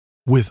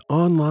With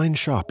online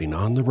shopping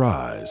on the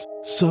rise,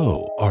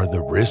 so are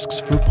the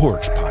risks for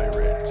porch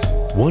pirates.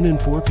 1 in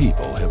 4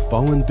 people have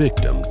fallen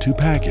victim to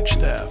package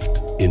theft.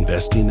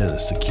 Investing in a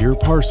secure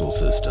parcel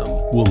system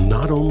will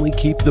not only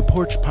keep the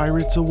porch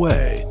pirates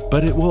away,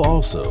 but it will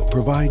also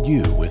provide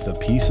you with a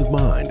peace of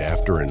mind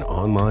after an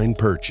online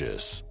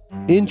purchase.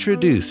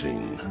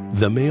 Introducing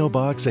the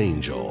Mailbox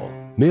Angel.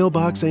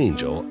 Mailbox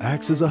Angel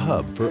acts as a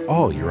hub for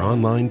all your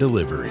online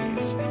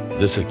deliveries.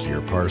 The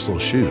secure parcel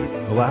chute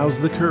allows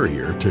the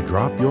courier to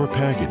drop your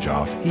package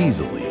off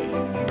easily.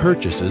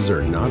 Purchases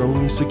are not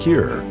only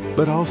secure,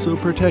 but also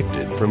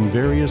protected from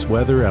various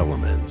weather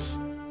elements.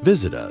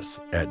 Visit us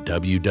at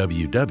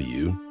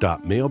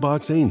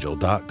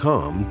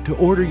www.mailboxangel.com to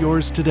order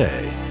yours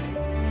today.